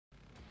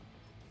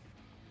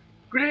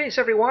Greetings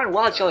everyone,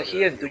 Wild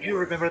here. Do you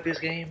remember this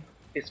game?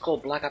 It's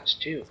called Black Ops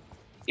 2.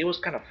 It was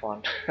kind of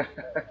fun.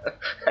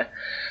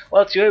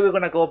 Well, today we're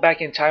gonna go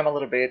back in time a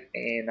little bit,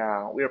 and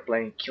we're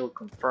playing Kill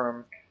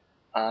Confirm.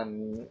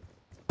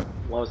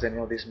 What was the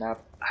name of this map?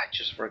 I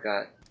just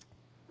forgot.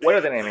 What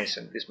are the names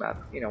in this map?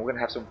 You know, we're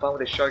gonna have some fun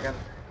with the shotgun.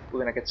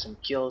 We're gonna get some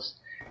kills,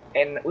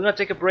 and we're gonna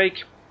take a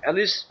break, at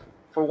least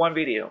for one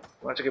video.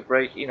 We're gonna take a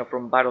break, you know,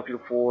 from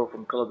Battlefield 4,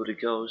 from Call of Duty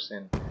Ghosts,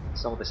 and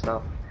some of the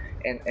stuff,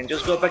 and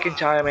just go back in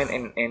time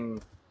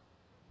and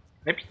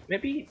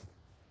maybe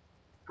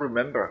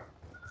remember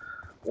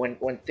when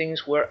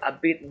things were a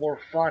bit more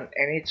fun.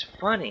 And it's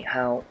funny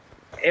how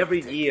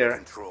every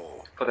year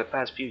for the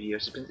past few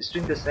years it's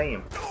been the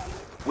same.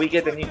 We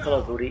get the new Call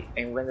of Duty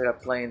and we ended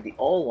up playing the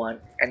old one,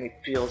 and it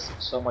feels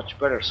so much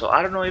better. So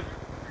I don't know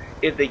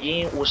if the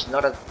game was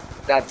not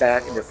that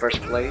bad in the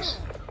first place,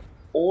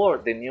 or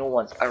the new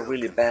ones are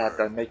really bad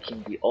at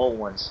making the old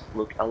ones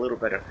look a little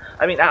better.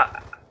 I mean,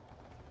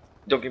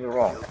 don't get me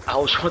wrong, I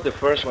was one of the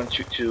first one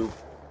to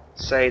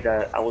say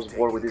that I was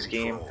bored with this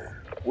game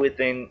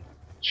within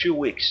 2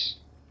 weeks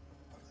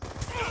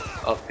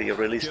of the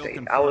release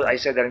date. I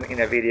said that in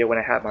a video when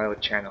I had my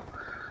own channel.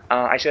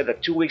 I said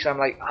that 2 weeks,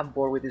 I'm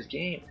bored with this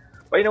game.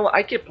 But you know what,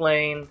 I kept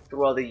playing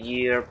throughout the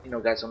year, you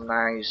know, got some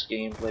nice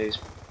gameplays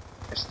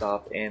and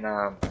stuff, and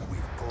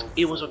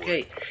it was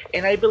okay.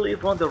 And I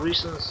believe one of the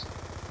reasons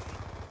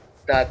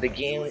that the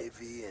game,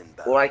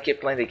 or I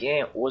kept playing the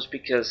game, was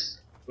because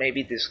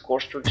maybe the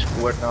score streaks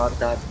were not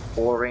that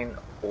boring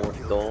or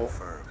dull.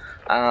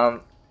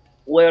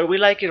 Whether we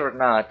like it or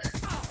not,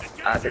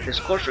 the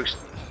score streaks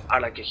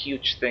are like a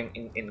huge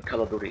thing in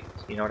Call of Duty.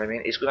 You know what I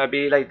mean? It's gonna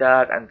be like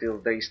that until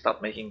they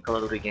stop making Call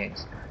of Duty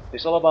games.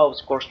 It's all about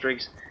score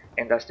streaks,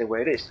 and that's the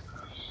way it is.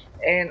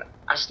 And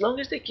as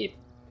long as they keep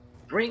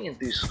bringing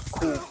these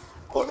cool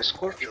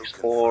score streaks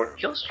or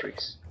kill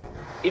streaks,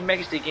 it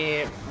makes the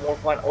game more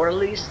fun, or at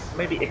least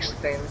maybe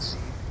extends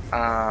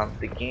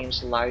the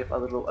game's life a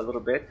little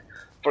bit.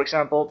 For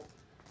example,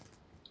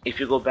 if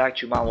you go back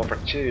to Modern Warfare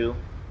 2,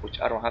 which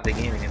I don't have the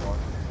game anymore,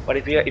 but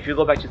if you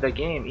go back to the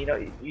game, you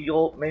know,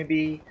 you'll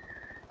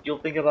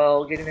think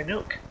about getting a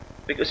nuke,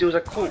 because it was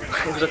a cool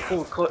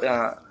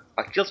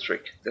a kill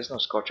streak. There's no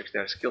score streaks,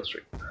 there's kill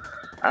streak.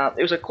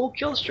 It was a cool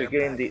kill streak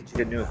getting the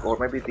nuke, or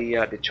maybe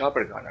the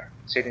chopper gunner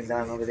sitting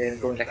down over there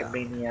and going like a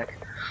maniac,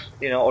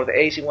 you know, or the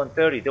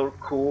AC-130. They were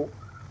cool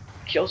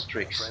kill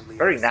streaks,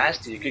 very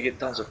nasty. You could get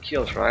tons of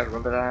kills, right?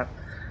 Remember that?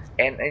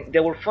 And they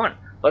were fun.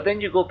 But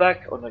then you go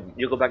back, or no,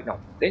 you go back no.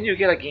 Then you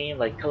get a game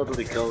like Call of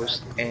Duty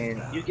Ghosts,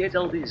 and you get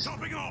all these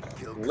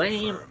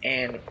lame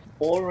and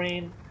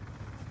boring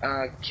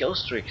kill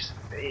streaks.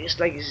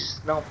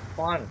 It's not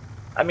fun.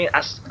 I mean,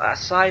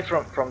 aside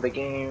from the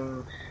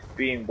game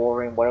being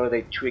boring, whatever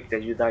they tweak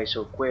that you die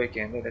so quick,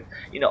 and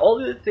you know, all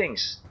the other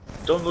things.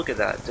 Don't look at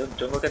that.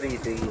 Don't look at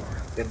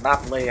the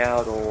map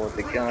layout or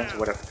the guns,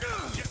 whatever.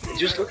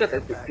 Just look at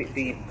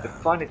the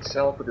fun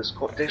itself with the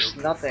score. There's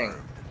nothing.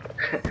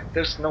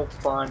 There's no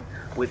fun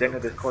with any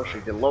of the score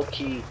streaks. The low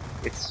key,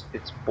 it's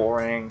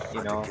boring.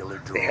 You know,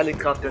 the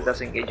helicopter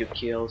doesn't get you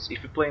kills.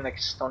 If you're playing like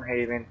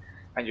Stonehaven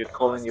and you're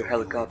calling your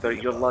helicopter,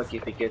 you're lucky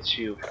if it gets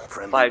you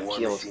 5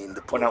 kills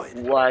on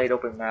a wide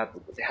open map.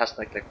 It has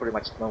like pretty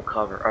much no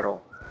cover at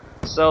all.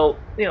 So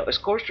you know,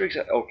 score streaks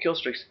or kill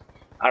streaks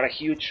are a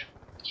huge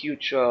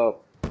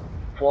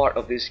part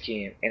of this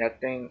game, and I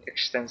think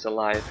extends the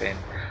life. And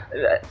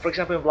for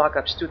example, in Black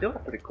Ops 2, they were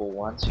pretty cool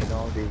ones. You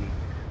know,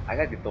 I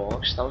like the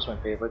dogs. That was my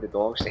favorite. The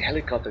dogs. The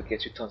helicopter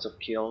gets you tons of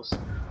kills.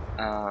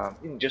 You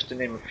know, just to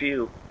name a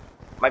few.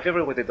 My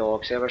favorite with the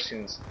dogs ever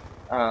since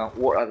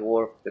War at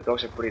War. The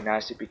dogs are pretty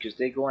nasty because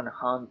they go and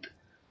hunt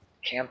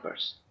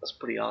campers. That's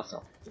pretty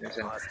awesome. You know, it's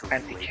an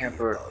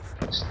anti-camper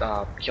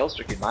kill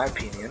streak in my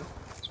opinion.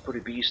 It's pretty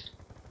beast.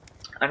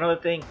 Another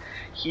thing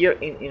here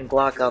in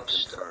Black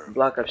Ops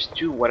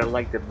 2, what I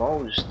like the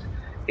most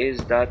is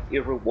that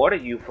it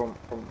rewarded you from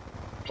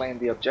playing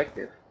the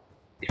objective.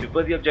 If you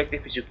play the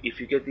objective, if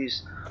you get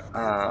these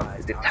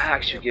the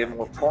tags, you get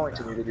more points,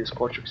 and you get these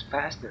score streaks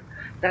faster.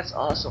 That's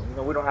awesome. You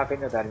know, we don't have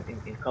any of that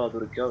in Call of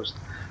Duty Ghost.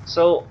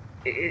 So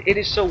it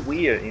is so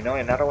weird, you know.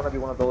 And I don't want to be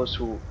one of those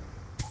who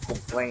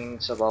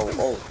complains about,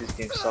 oh, this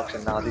game sucks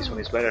and now this one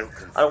is better.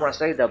 I don't want to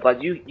say that,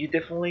 but you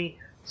definitely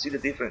see the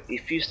difference.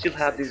 If you still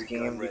have this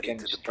game, you can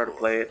just try to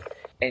play it,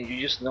 and you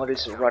just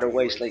notice right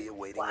away. It's like,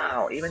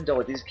 wow, even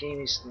though this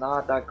game is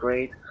not that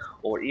great,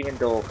 or even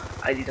though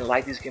I didn't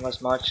like this game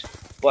as much,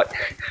 but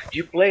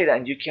you play it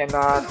and you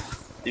cannot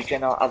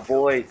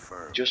avoid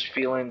just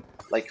feeling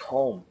like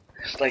home.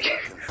 It's like,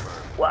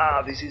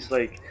 wow, this is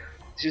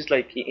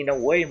like in a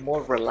way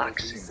more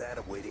relaxing,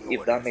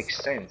 if that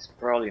makes sense.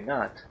 Probably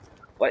not,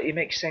 but it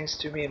makes sense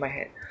to me in my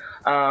head.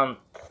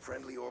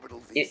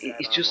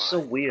 It's just so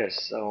weird.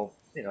 So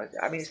you know,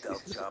 I mean, it's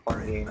a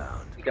fun game.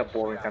 It got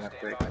boring kind of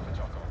quick.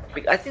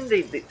 But I think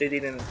they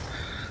didn't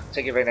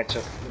take advantage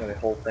of, you know, the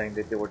whole thing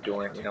that they were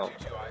doing. You know,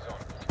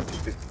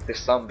 the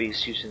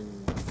zombies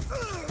using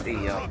the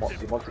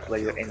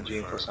multiplayer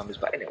engine for zombies.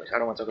 But anyways, I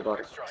don't want to talk about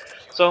it.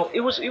 So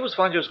it was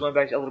fun just going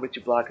back a little bit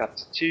to Black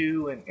Ops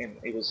 2, and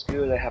it was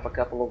good. I have a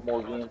couple of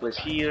more gameplays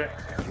here,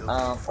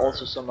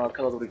 also some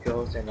Call of Duty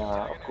Ghosts, and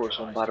of course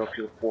on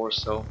Battlefield 4.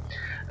 So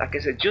like I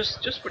said,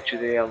 just for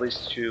today, at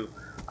least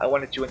I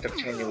wanted to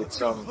entertain you with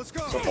some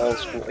old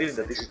school, even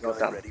though this is not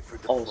that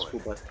old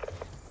school, but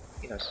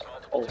you know,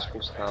 old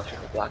school stuff, you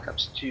know, Black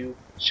Ops 2,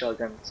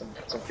 Shotgun,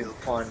 something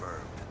fun,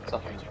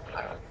 something,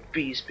 I don't know,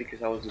 peace,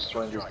 because I was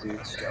destroying these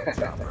dudes.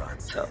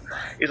 So,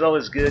 it's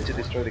always good to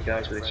destroy the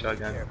guys with a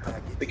shotgun,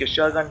 because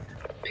shotgun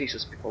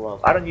pisses people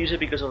off. I don't use it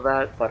because of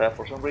that, but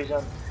for some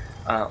reason,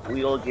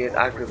 we all get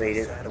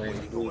aggravated when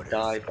we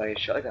die by a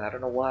shotgun. I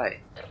don't know why.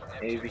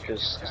 Maybe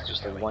because it's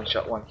just a one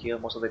shot, one kill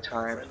most of the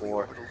time,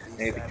 or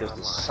maybe because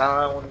the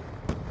sound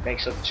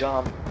makes us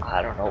jump.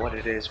 I don't know what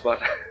it is,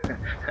 but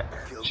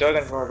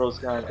shotgun is one of those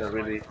guns that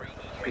really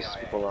pisses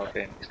people off,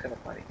 and it's kind of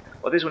funny.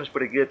 Well, this one is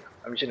pretty good.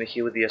 I'm using it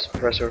here with the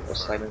suppressor or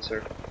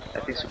silencer. I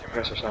think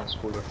suppressor sounds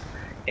cooler,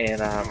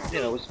 and you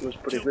know, it was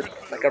pretty good.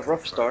 Like a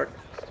rough start.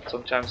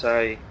 Sometimes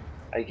I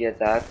get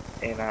that,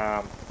 and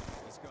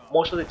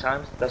most of the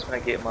times that's when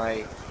I get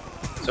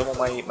some of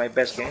my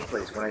best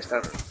gameplays. When I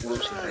start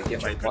losing, I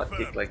get my butt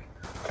kicked. Like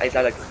I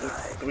die like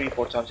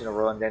 3-4 times in a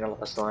row, and then all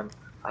of a sudden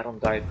I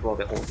don't die throughout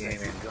the whole game,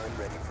 and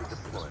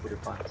it's pretty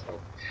fun. So,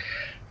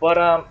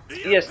 but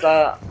yes,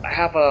 I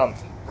have a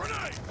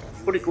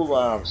pretty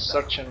cool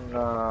search and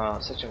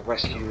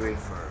rescue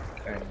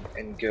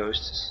and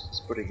ghosts.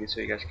 It's pretty good,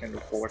 so you guys can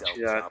look forward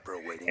to that.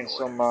 And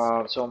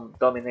some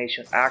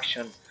domination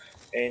action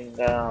in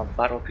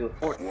Battlefield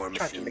 4.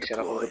 Trying to mix it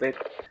up a little bit,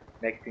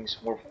 make things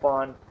more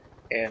fun,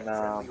 and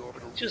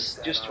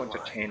just to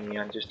entertain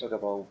you and just talk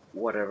about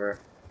whatever,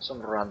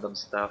 some random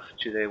stuff.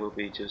 Today will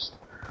be just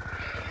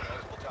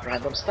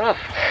random stuff.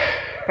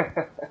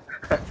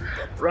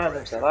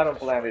 Random stuff. I don't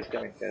plan this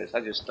coming this.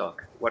 I just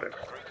talk, whatever.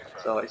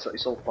 So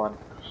it's all fun.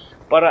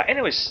 But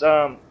anyways,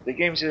 the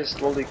game is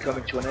slowly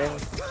coming to an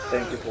end.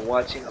 Thank you for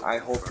watching. I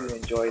hope you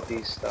enjoyed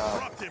this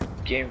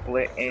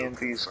gameplay and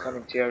this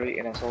commentary.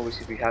 And as always,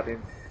 if you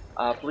haven't,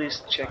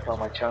 please check out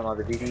my channel,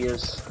 the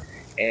videos,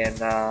 and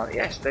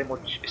yeah, stay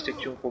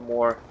tuned for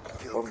more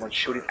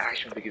shooting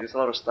action, because there's a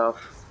lot of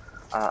stuff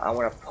I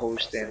want to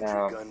post, and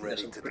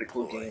there's some pretty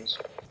cool games,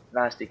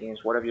 nasty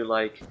games, whatever you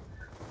like.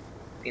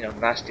 You know,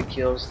 nasty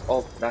kills.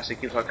 Oh, nasty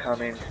kills are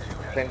coming.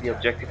 Claim the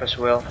objective as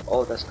well.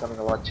 Oh, that's coming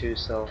a lot too.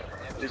 So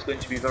this is going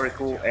to be very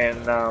cool.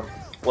 And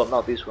well,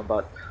 not this one,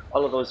 but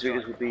all of those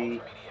videos will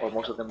be, or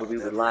most of them will be,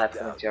 with live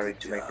commentary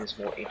to make things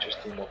more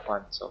interesting, more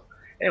fun. So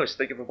anyways,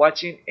 thank you for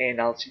watching, and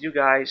I'll see you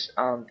guys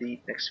on the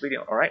next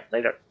video. Alright,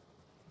 later.